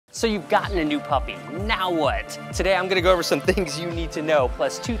So you've gotten a new puppy, now what? Today I'm gonna go over some things you need to know,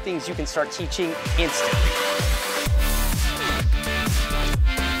 plus 2 things you can start teaching instantly.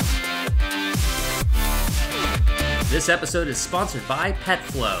 This episode is sponsored by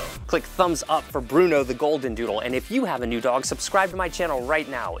PetFlow. Click thumbs up for Bruno the Goldendoodle, and if you have a new dog, subscribe to my channel right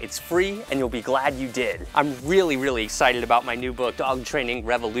now. It's free and you'll be glad you did. I'm really excited about my new book, Dog Training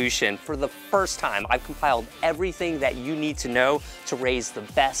Revolution. For the first time, I've compiled everything that you need to know to raise the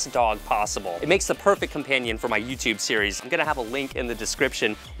best dog possible. It makes the perfect companion for my YouTube series. I'm gonna have a link in the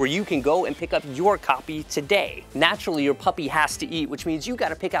description where you can go and pick up your copy today. Naturally, your puppy has to eat, which means you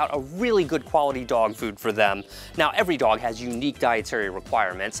gotta pick out a really good quality dog food for them. Now, every dog has unique dietary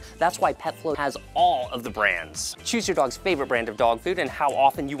requirements. That's why PetFlow has all of the brands. Choose your dog's favorite brand of dog food and how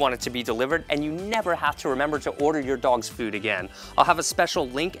often you want it to be delivered, and you never have to remember to order your dog's food again. I'll have a special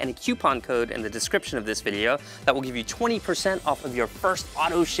link and a coupon code in the description of this video that will give you 20% off of your first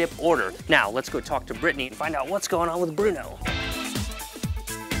auto ship order. Now, let's go talk to Brittany and find out what's going on with Bruno.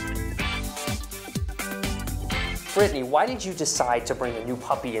 Brittany, why did you decide to bring a new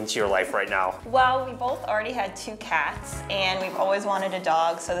puppy into your life right now? Well, we both already had 2 cats, and we've always wanted a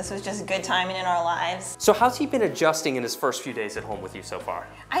dog, so this was just good timing in our lives. So how's he been adjusting in his first few days at home with you so far?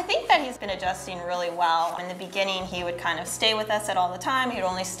 I think that he's been adjusting really well. In the beginning, he would kind of stay with us at all the time. He'd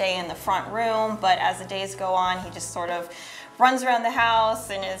only stay in the front room, but as the days go on, he just sort of runs around the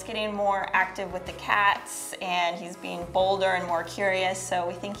house and is getting more active with the cats, and he's being bolder and more curious, so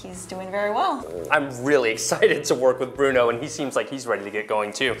we think he's doing very well. I'm really excited to work with Bruno, and he seems like he's ready to get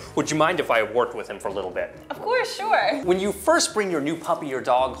going too. Would you mind if I worked with him for a little bit? Of course, sure. When you first bring your new puppy or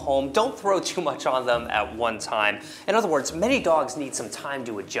dog home, don't throw too much on them at one time. In other words, many dogs need some time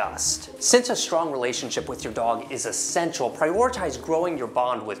to adjust. Since a strong relationship with your dog is essential, prioritize growing your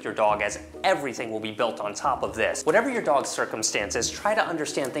bond with your dog, as everything will be built on top of this. Whatever your dog's circumstances, try to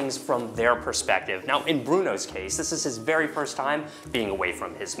understand things from their perspective. Now, in Bruno's case, this is his very first time being away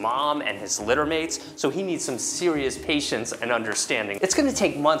from his mom and his litter mates, so he needs some serious patience and understanding. It's gonna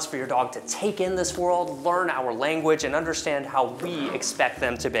take months for your dog to take in this world, learn our language, and understand how we expect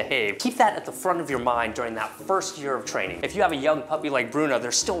them to behave. Keep that at the front of your mind during that first year of training. If you have a young puppy like Bruno,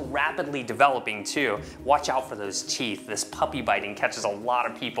 they're still rapidly developing too. Watch out for those teeth. This puppy biting catches a lot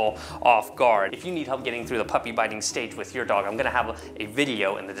of people off guard. If you need help getting through the puppy biting stage with your dog, I'm gonna have a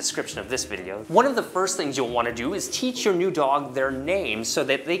video in the description of this video. One of the first things you'll want to do is teach your new dog their name so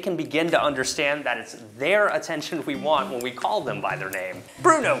that they can begin to understand that it's their attention we want when we call them by their name.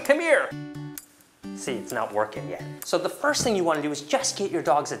 Bruno, come here! See, it's not working yet. So the first thing you want to do is just get your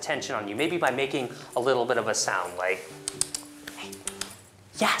dog's attention on you, maybe by making a little bit of a sound like, hey.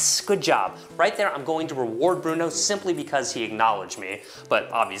 Yes, good job. Right there, I'm going to reward Bruno simply because he acknowledged me,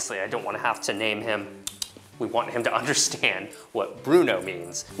 but obviously I don't want to have to name him. We want him to understand what Bruno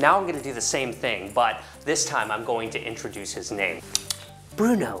means. Now I'm gonna do the same thing, but this time I'm going to introduce his name.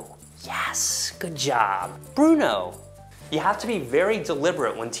 Bruno, yes, good job. Bruno. You have to be very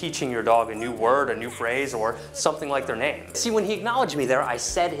deliberate when teaching your dog a new word, a new phrase, or something like their name. See, when he acknowledged me there, I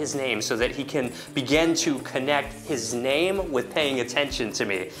said his name so that he can begin to connect his name with paying attention to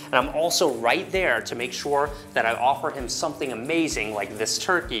me. And I'm also right there to make sure that I offer him something amazing like this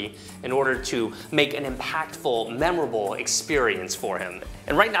turkey in order to make an impactful, memorable experience for him.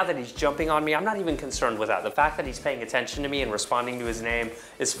 And right now that he's jumping on me, I'm not even concerned with that. The fact that he's paying attention to me and responding to his name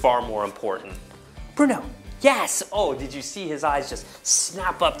is far more important. Bruno. Yes! Oh, did you see his eyes just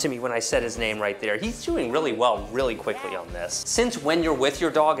snap up to me when I said his name right there? He's doing really well really quickly on this. Since when you're with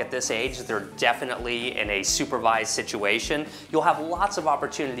your dog at this age, they're definitely in a supervised situation, you'll have lots of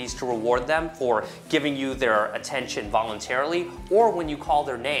opportunities to reward them for giving you their attention voluntarily or when you call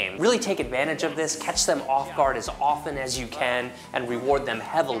their name. Really take advantage of this, catch them off guard as often as you can, and reward them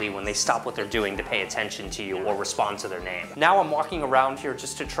heavily when they stop what they're doing to pay attention to you or respond to their name. Now I'm walking around here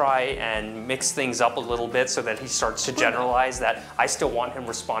just to try and mix things up a little bit so that he starts to generalize that I still want him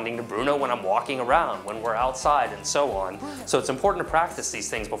responding to Bruno when I'm walking around, when we're outside, and so on. So it's important to practice these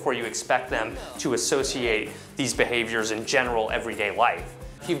things before you expect them to associate these behaviors in general everyday life.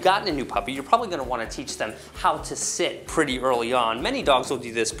 If you've gotten a new puppy, you're probably going to want to teach them how to sit pretty early on. Many dogs will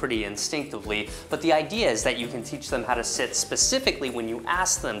do this pretty instinctively, but the idea is that you can teach them how to sit specifically when you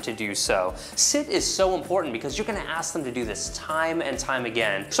ask them to do so. Sit is so important because you're going to ask them to do this time and time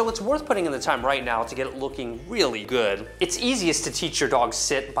again. So it's worth putting in the time right now to get it looking really good. It's easiest to teach your dog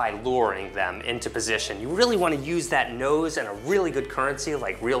sit by luring them into position. You really want to use that nose and a really good currency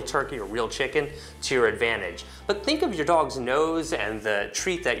like real turkey or real chicken to your advantage. But think of your dog's nose and the tree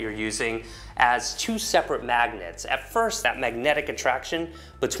treat that you're using as two separate magnets. At first, that magnetic attraction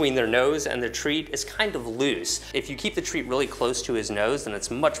between their nose and the treat is kind of loose. If you keep the treat really close to his nose, then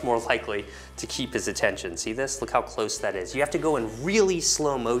it's much more likely to keep his attention. See this? Look how close that is. You have to go in really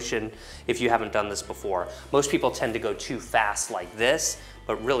slow motion if you haven't done this before. Most people tend to go too fast like this,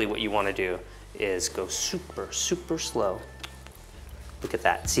 but really what you want to do is go super, super slow. Look at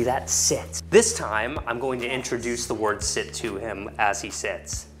that. See that? Sit. This time, I'm going to introduce the word sit to him as he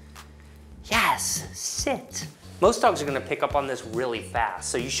sits. Yes, sit. Most dogs are going to pick up on this really fast,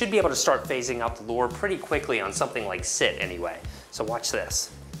 so you should be able to start phasing out the lure pretty quickly on something like sit anyway. So watch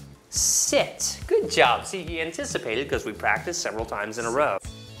this. Sit. Good job. See, he anticipated because we practiced several times in a row.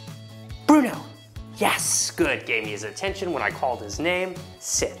 Bruno. Yes, good. Gave me his attention when I called his name.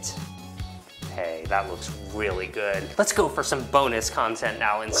 Sit. Hey, that looks really good. Let's go for some bonus content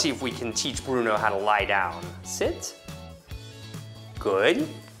now and see if we can teach Bruno how to lie down. Sit. Good.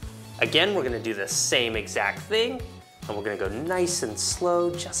 Again, we're gonna do the same exact thing, and we're gonna go nice and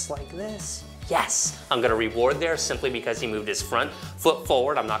slow, just like this. Yes, I'm gonna reward there simply because he moved his front foot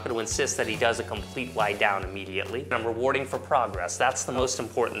forward. I'm not gonna insist that he does a complete lie down immediately. I'm rewarding for progress. That's the most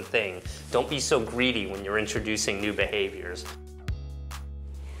important thing. Don't be so greedy when you're introducing new behaviors.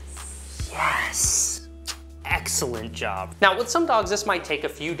 Yes. Excellent job. Now, with some dogs, this might take a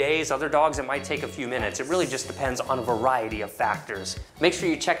few days. Other dogs, it might take a few minutes. It really just depends on a variety of factors. Make sure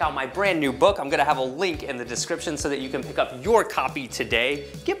you check out my brand new book. I'm gonna have a link in the description so that you can pick up your copy today.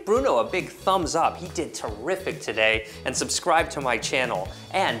 Give Bruno a big thumbs up. He did terrific today. And subscribe to my channel.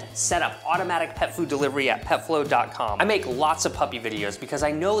 And set up automatic pet food delivery at petflow.com. I make lots of puppy videos because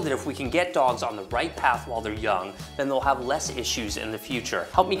I know that if we can get dogs on the right path while they're young, then they'll have less issues in the future.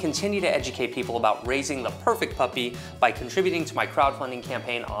 Help me continue to educate people about raising the perfect puppy by contributing to my crowdfunding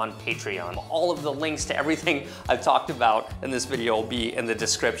campaign on Patreon. All of the links to everything I've talked about in this video will be in the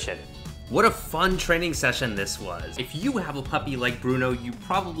description. What a fun training session this was. If you have a puppy like Bruno, you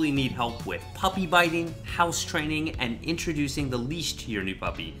probably need help with puppy biting, house training, and introducing the leash to your new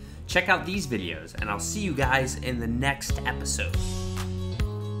puppy. Check out these videos, and I'll see you guys in the next episode.